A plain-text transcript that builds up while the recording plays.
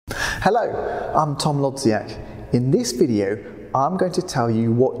Hello, I'm Tom Lodziak. In this video, I'm going to tell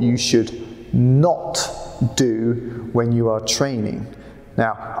you what you should not do when you are training.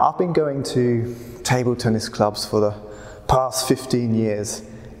 Now, I've been going to table tennis clubs for the past 15 years,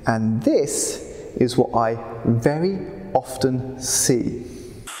 and this is what I very often see.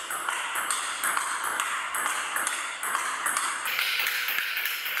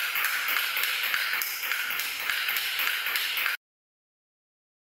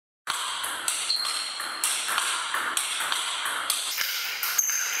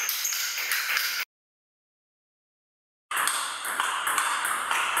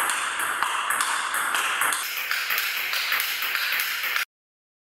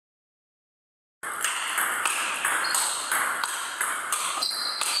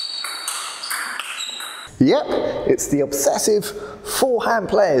 Yep, it's the obsessive forehand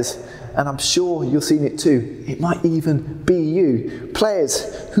players, and I'm sure you've seen it too. It might even be you.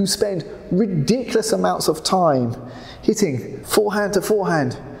 Players who spend ridiculous amounts of time hitting forehand to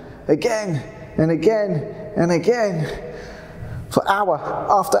forehand again and again and again for hour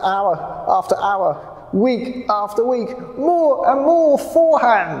after hour after hour, week after week, more and more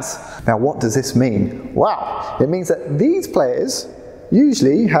forehands. Now, what does this mean? Well, it means that these players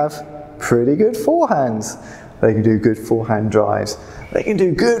usually have pretty good forehands. They can do good forehand drives. They can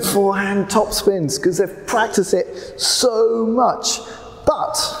do good forehand topspins because they've practiced it so much.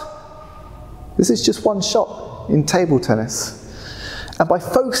 But this is just one shot in table tennis. And by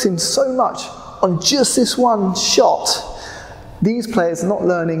focusing so much on just this one shot, these players are not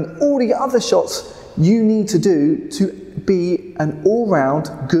learning all the other shots you need to do to be an all-round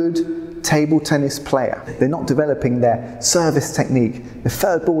good table tennis player. They're not developing their service technique, the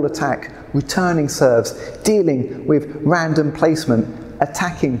third ball attack, returning serves, dealing with random placement,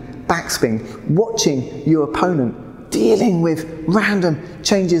 attacking backspin, watching your opponent, dealing with random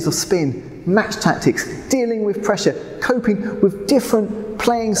changes of spin, match tactics, dealing with pressure, coping with different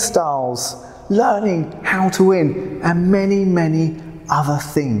playing styles, learning how to win, and many, many other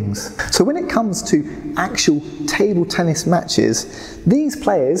things. So when it comes to actual table tennis matches, these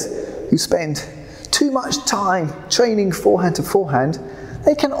players who spend too much time training forehand to forehand,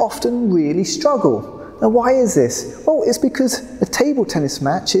 they can often really struggle. Now, why is this? Well, it's because a table tennis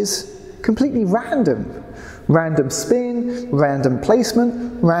match is completely random. Random spin, random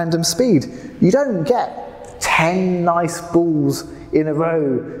placement, random speed. You don't get 10 nice balls in a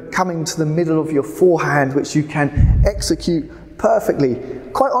row coming to the middle of your forehand which you can execute perfectly.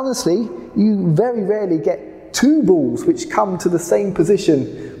 Quite honestly, you very rarely get 2 balls which come to the same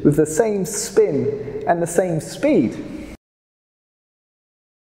position with the same spin and the same speed.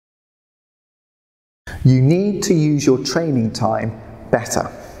 You need to use your training time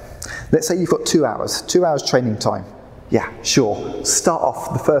better. Let's say you've got 2 hours training time. Yeah, sure. Start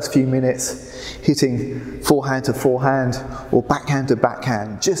off the first few minutes hitting forehand to forehand or backhand to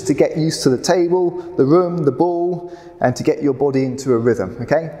backhand, just to get used to the table, the room, the ball, and to get your body into a rhythm,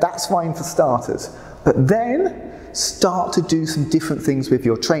 okay? That's fine for starters. But then start to do some different things with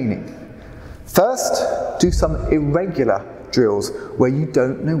your training. First, do some irregular drills where you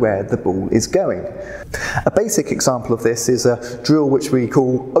don't know where the ball is going. A basic example of this is a drill which we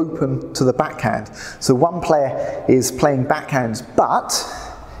call open to the backhand. So one player is playing backhands, but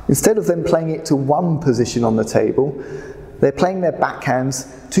instead of them playing it to one position on the table, they're playing their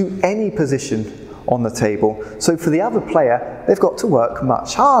backhands to any position on the table. So for the other player, they've got to work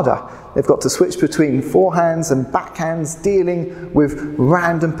much harder. They've got to switch between forehands and backhands, dealing with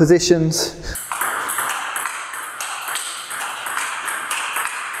random positions.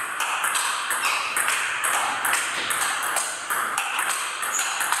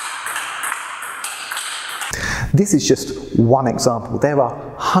 This is just one example. There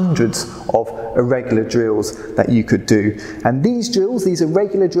are hundreds of irregular drills that you could do. And these drills, these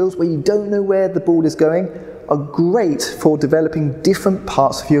irregular drills where you don't know where the ball is going, are great for developing different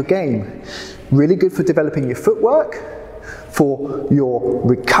parts of your game. Really good for developing your footwork, for your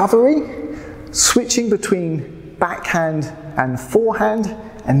recovery, switching between backhand and forehand,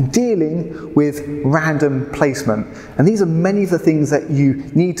 and dealing with random placement. And these are many of the things that you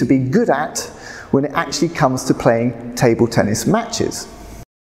need to be good at when it actually comes to playing table tennis matches.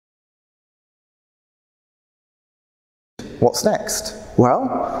 What's next?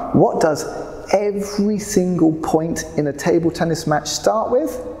 Well, what does every single point in a table tennis match start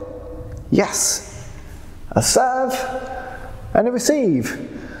with? Yes, a serve and a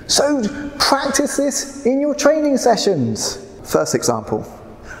receive. So practice this in your training sessions. First example,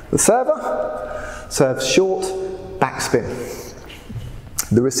 the server serves short backspin.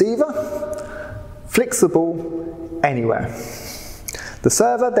 The receiver flicks the ball anywhere. The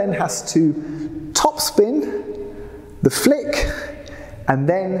server then has to top spin, the flick, and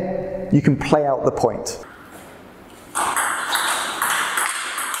then you can play out the point.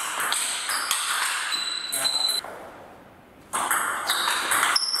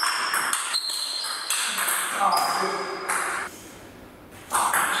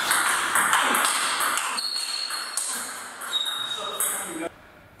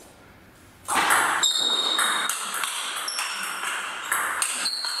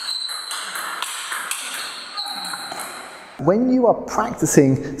 When you are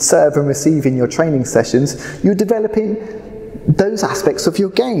practicing serve and receive in your training sessions, you're developing those aspects of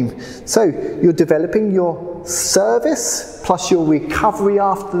your game. So you're developing your service plus your recovery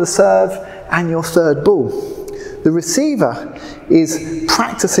after the serve and your third ball. The receiver is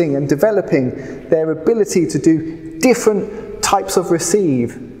practicing and developing their ability to do different types of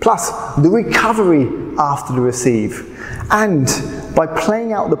receive plus the recovery after the receive. And by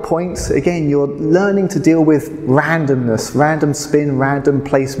playing out the points, again, you're learning to deal with randomness, random spin, random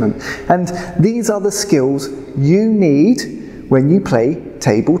placement. And these are the skills you need when you play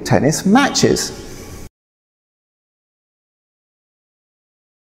table tennis matches.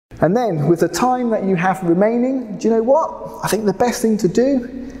 And then, with the time that you have remaining, do you know what? I think the best thing to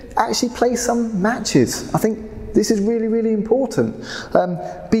do, actually play some matches. I think this is really, really important.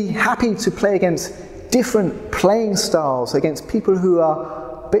 Be happy to play against different playing styles, against people who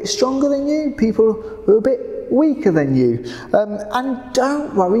are a bit stronger than you, people who are a bit weaker than you. And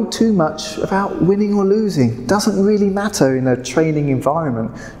don't worry too much about winning or losing. It doesn't really matter in a training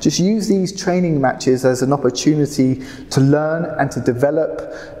environment. Just use these training matches as an opportunity to learn and to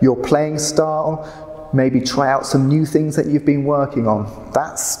develop your playing style, maybe try out some new things that you've been working on.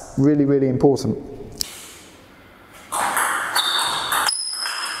 That's really, really important.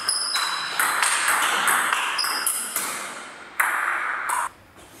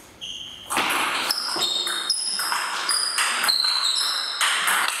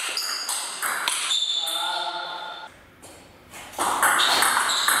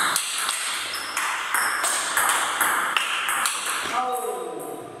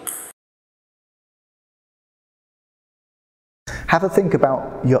 Have a think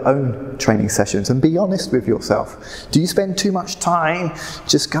about your own training sessions and be honest with yourself. Do you spend too much time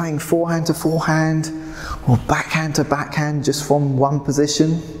just going forehand to forehand or backhand to backhand just from one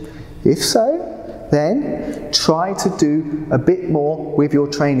position? If so, then try to do a bit more with your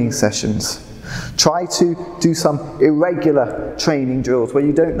training sessions. Try to do some irregular training drills where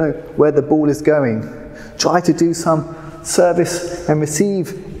you don't know where the ball is going. Try to do some service and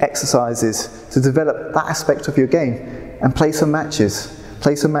receive exercises to develop that aspect of your game. And play some matches.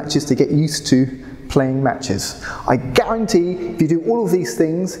 Play some matches to get used to playing matches. I guarantee if you do all of these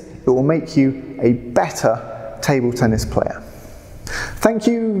things, it will make you a better table tennis player. Thank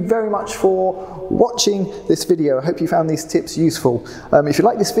you very much for watching this video. I hope you found these tips useful. If you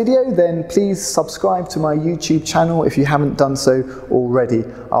like this video, then please subscribe to my YouTube channel if you haven't done so already.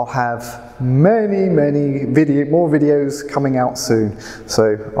 I'll have many more videos coming out soon.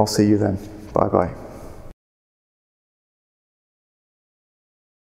 So I'll see you then. Bye bye.